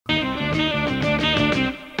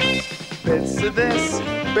Bits of this,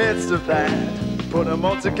 bits of that, put them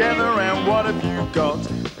all together and what have you got?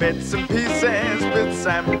 Bits and pieces, bits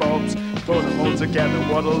and bobs, put them all together,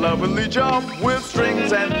 what a lovely job. With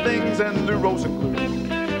strings and things and the rolls of glue,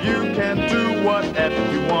 you can do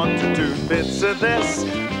whatever you want to do. Bits of this,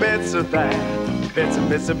 bits of that, bits and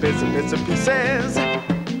bits and bits and bits and pieces.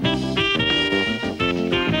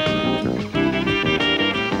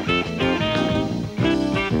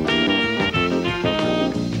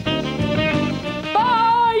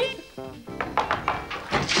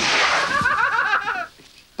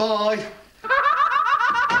 Bye.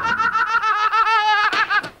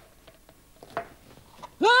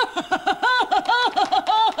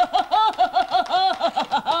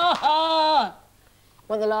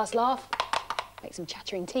 Want the last laugh? Make some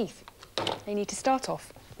chattering teeth. You need to start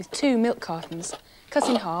off with 2 milk cartons, cut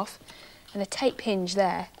in half, and a tape hinge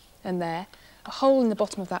there and there, a hole in the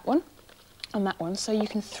bottom of that one and that one, so you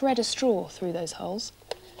can thread a straw through those holes.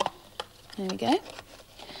 There we go.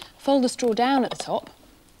 Fold the straw down at the top,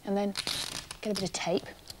 and then get a bit of tape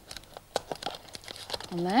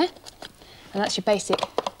on there, and that's your basic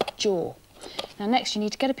jaw. Now next you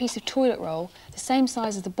need to get a piece of toilet roll the same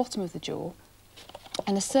size as the bottom of the jaw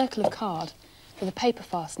and a circle of card with a paper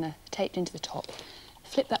fastener taped into the top.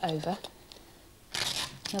 Flip that over,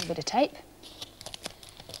 another bit of tape,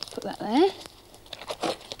 put that there,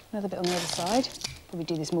 another bit on the other side, probably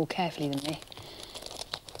do this more carefully than me,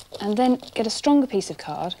 and then get a stronger piece of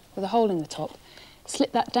card with a hole in the top,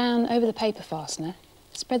 slip that down over the paper fastener,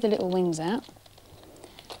 spread the little wings out,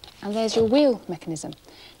 and there's your wheel mechanism.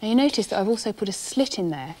 Now you notice that I've also put a slit in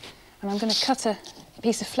there, and I'm going to cut a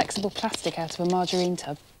piece of flexible plastic out of a margarine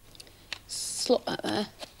tub. Slot that there.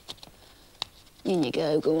 In you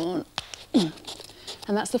go, go on. And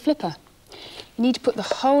that's the flipper. You need to put the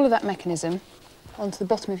whole of that mechanism onto the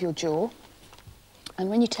bottom of your jaw, and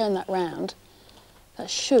when you turn that round, that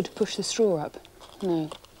should push the straw up. No,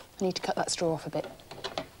 I need to cut that straw off a bit.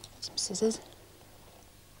 Some scissors.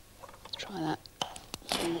 Let's try that.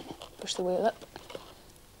 Push the wheel up.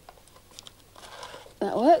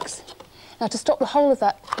 That works. Now to stop the whole of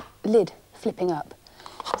that lid flipping up,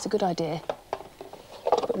 it's a good idea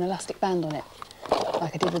to put an elastic band on it,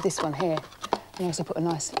 like I did with this one here. And also put a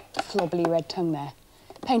nice flobbly red tongue there.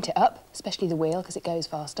 Paint it up, especially the wheel, because it goes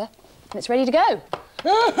faster, and it's ready to go.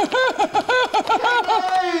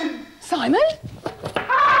 Simon?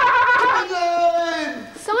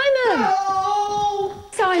 Simon! No!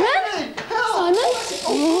 Simon? Simon?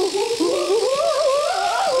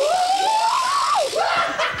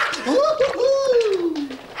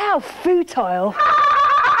 How futile.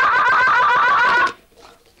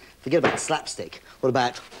 Forget about slapstick. What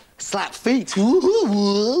about slap feet?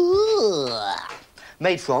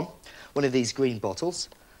 Made from one of these green bottles.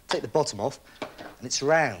 Take the bottom off, and it's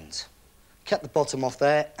round. Cut the bottom off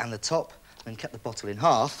there and the top, and cut the bottle in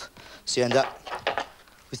half, so you end up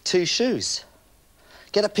with 2 shoes.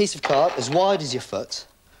 Get a piece of card as wide as your foot,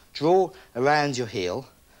 draw around your heel,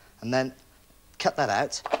 and then cut that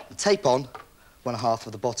out and tape on 1/2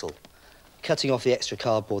 of the bottle, cutting off the extra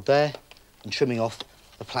cardboard there and trimming off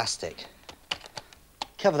the plastic.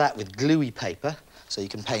 Cover that with gluey paper so you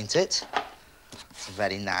can paint it. It's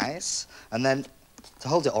very nice. And then to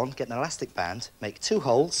hold it on, get an elastic band, make 2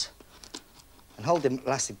 holes, and hold the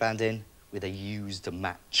elastic band in with a used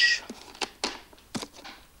match.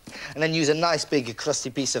 And then use a nice big crusty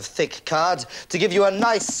piece of thick card to give you a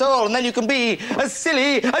nice soul, and then you can be as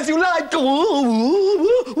silly as you like.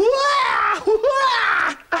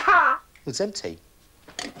 It's empty.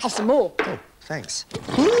 Have some more. Oh, thanks.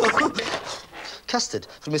 Custard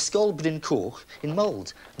from Ysgol Bryn Coch in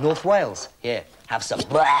Mould, North Wales. Here, have some.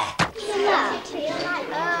 That is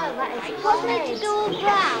wasn't it all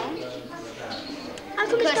brown? How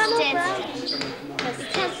come it's gone all brown?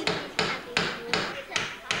 Custard.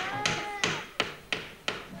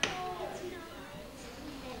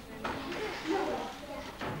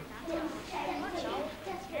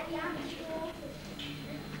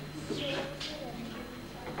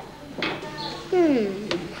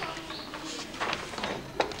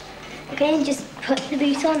 Okay, just put the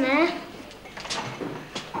boot on there.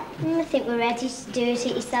 I think we're ready to do it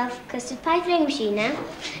yourself custard pie throwing machine now.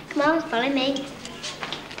 Come on, follow me.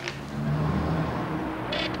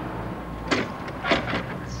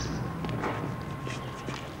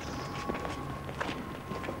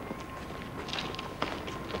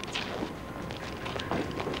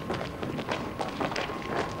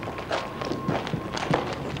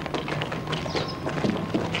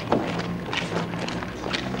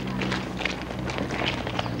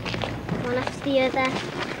 One after the other.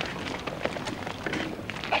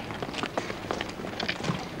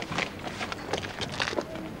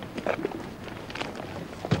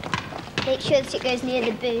 make sure that it goes near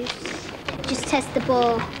the booth. Just test the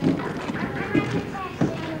ball.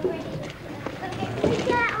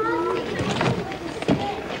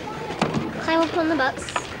 Climb up on the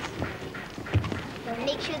box.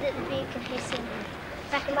 Make sure that the boot can hit him.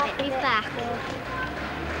 Back and back, move back.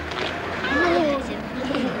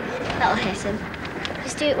 That'll hit him.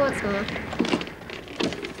 Just do it once more.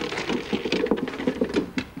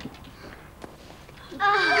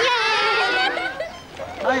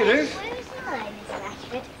 Hi, Ruth. Hello, Mr.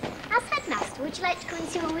 Ashford. As headmaster, would you like to come and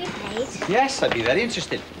see what we've made? Yes, I'd be very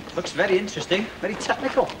interested. Looks very interesting, very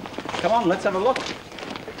technical. Come on, let's have a look.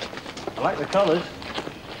 I like the colours.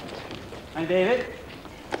 Hi, David.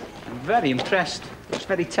 I'm very impressed. Looks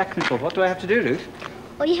very technical. What do I have to do, Ruth?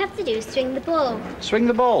 All you have to do is swing the ball. Swing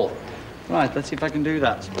the ball. Right, let's see if I can do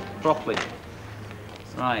that properly.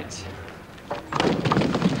 Right.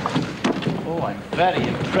 Oh, I'm very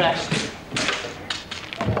impressed.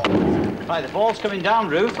 Right, the ball's coming down,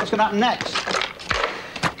 Ruth. What's going to happen next?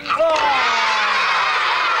 Oh!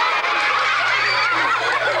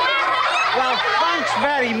 Well, thanks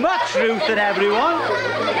very much, Ruth and everyone.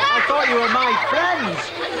 I thought you were my friends.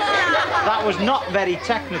 That was not very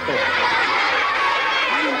technical.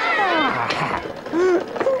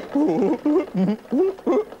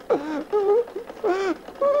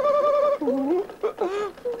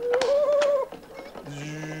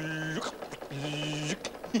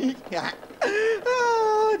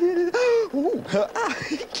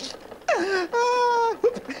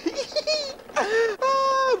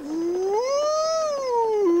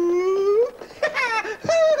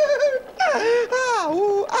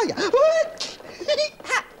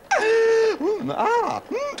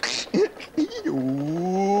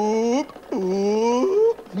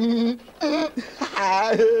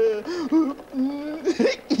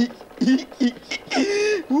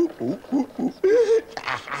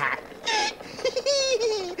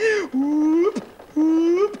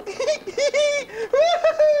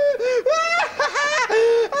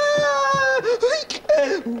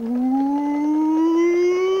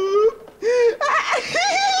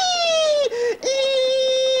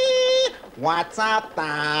 What's up,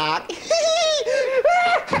 Doc?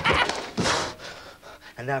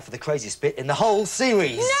 And now for the craziest bit in the whole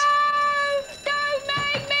series. No! Don't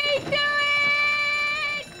make me do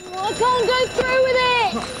it! I can't go through with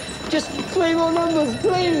it! Just 3 more numbers,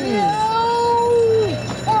 please. No!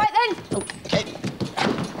 All right, then. Okay.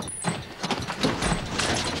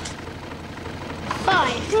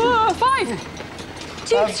 5. Oh,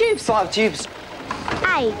 5. Tubes. 5 tubes. 8.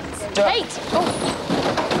 8. Oh.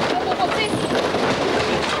 What's this?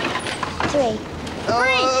 3.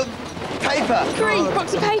 Paper. 3.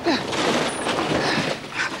 Box of paper.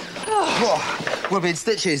 Oh, we'll be in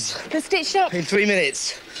stitches They're stitched up. in 3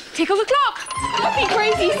 minutes. Tickle the clock. Don't be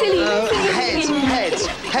crazy, silly. Head. Silly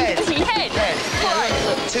head. Right.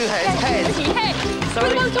 2 heads. Head. Silly head. Put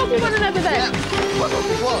them on top of one another then. Yeah.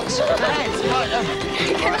 What? Head. Right.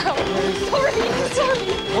 Get out. Sorry.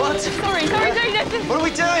 What? Sorry. What are we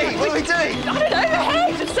doing? What are we doing? I don't know, a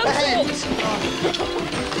head of some Head. sort.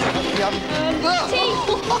 Teeth.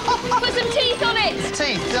 Put some teeth on it.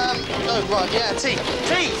 Teeth. Oh, right. Yeah, teeth.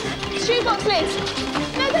 Teeth. Shoebox lids.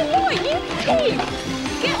 No, they're not. You pig.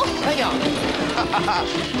 Get off. Hang on.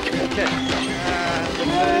 Okay.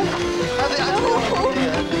 And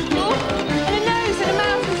a nose and a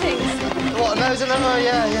mouth and things. What, a nose and a... Oh,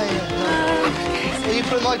 yeah. Are you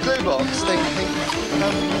putting my glue box thing?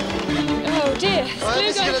 Oh, dear. Well,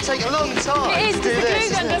 this is going to take a long time. It is, to do because the this,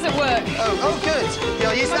 glue gun isn't it? doesn't work. Oh, good. Yeah,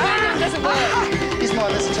 I'll use The glue gun that. doesn't work. Use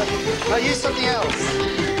mine, listen to I'll use something else.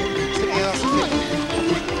 Something else.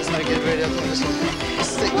 It's no good, really. I think this one.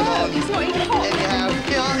 Just stick them on. It's not even hot. Anyhow.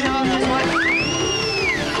 Yeah, that's right.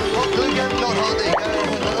 Hot glue gun, not hot. There you go.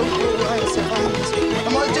 I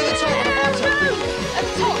might do the top and the bottom. No. At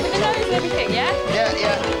the top with the nose and everything, yeah? Yeah.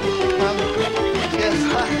 Yes.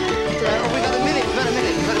 We've got a minute.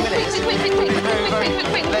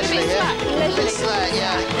 Quick. Leisurely, yeah. Bit slack,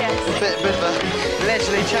 yeah. Yes. Bit of a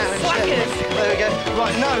leisurely challenge. Slackers. There we go.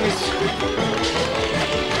 Right, nose.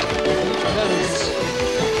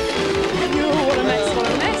 Oh, what a mess.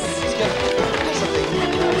 Let's go. Something.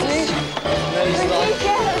 Nose like.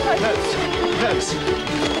 Nose.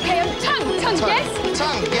 Okay, tongue, yes?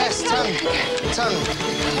 Tongue, yes, tongue.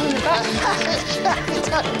 On the back.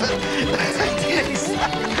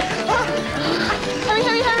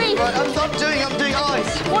 Hurry. Right, I'm doing eyes.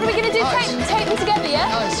 What are we going to do? Eyes. Tape them together,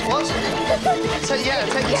 yeah? Eyes, what? Take them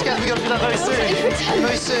together. We've got to do that very soon.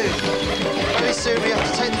 Very soon we have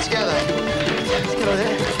to take them together. Let's get on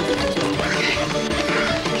here.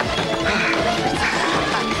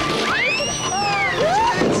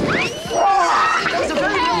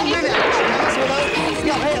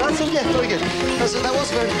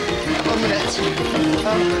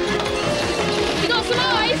 You got some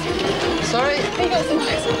eyes? Sorry? You got some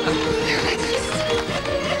eyes?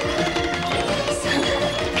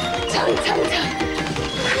 Tongue.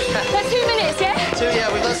 That's 2 minutes, yeah? Yeah,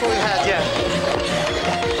 that's what we had, yeah.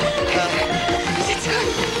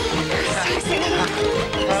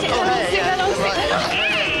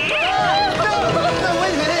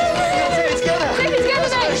 Wait a minute. Take it together. Take it together,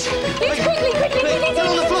 mate. Quickly. Get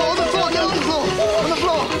on the floor.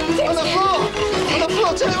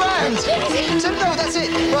 Turn it round. No, that's it.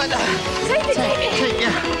 Right. Take it.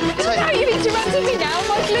 Yeah. Now you've interrupted me now.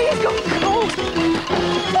 My glue's gone cold.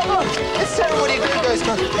 It's terrible when your glue goes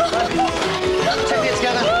cold. Take it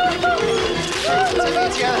together.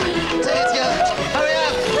 Hurry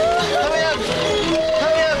up.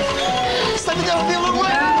 Step it down the wrong way.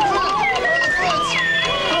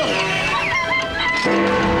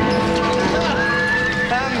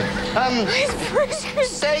 It's precious.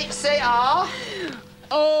 Say ah.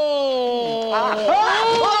 Oh.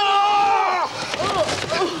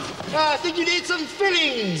 I think you need some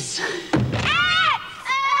fillings.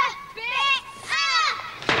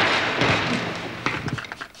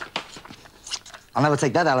 I'll never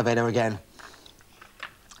take that elevator again.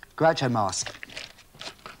 Groucho Marx.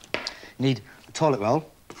 You need a toilet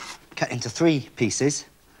roll, cut into 3 pieces,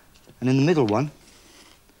 and in the middle one,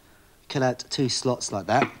 cut out 2 slots like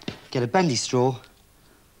that. Get a bendy straw,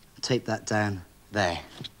 tape that down there.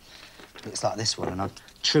 Looks like this one, and I've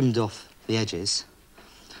trimmed off the edges.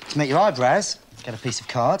 To make your eyebrows, get a piece of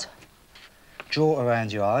card, draw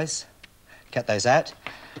around your eyes, cut those out,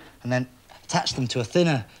 and then attach them to a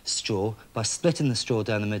thinner straw by splitting the straw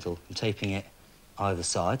down the middle and taping it either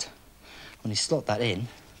side. When you slot that in,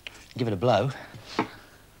 give it a blow.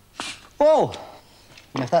 Whoa!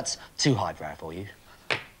 And if that's too highbrow for you,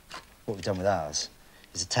 what we've done with ours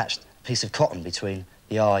is attached a piece of cotton between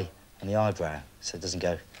the eye and the eyebrow so it doesn't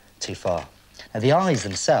go too far. Now, the eyes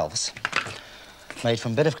themselves, made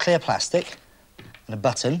from a bit of clear plastic and a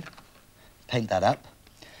button, paint that up.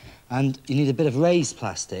 And you need a bit of raised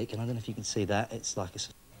plastic, and I don't know if you can see that. It's like it's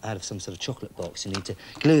out of some sort of chocolate box. You need to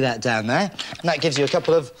glue that down there, and that gives you a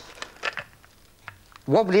couple of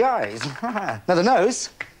wobbly eyes. Now, the nose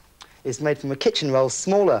is made from a kitchen roll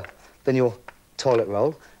smaller than your toilet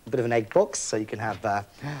roll, a bit of an egg box, so you can have a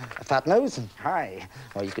fat nose,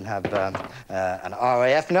 or you can have an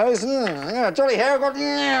RAF nose, jolly hair,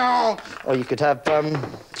 or you could have a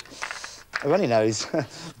runny nose.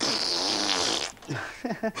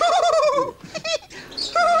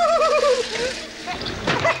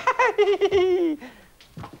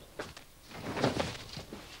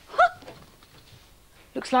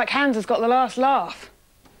 Looks like Hans has got the last laugh.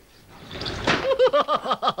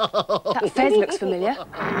 That fez looks familiar.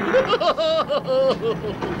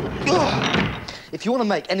 If you want to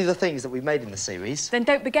make any of the things that we've made in the series... Then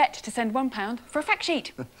don't forget to send £1 for a fact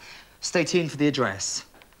sheet. Stay tuned for the address.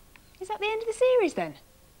 Is that the end of the series, then?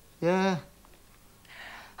 Yeah.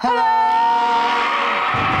 Hello!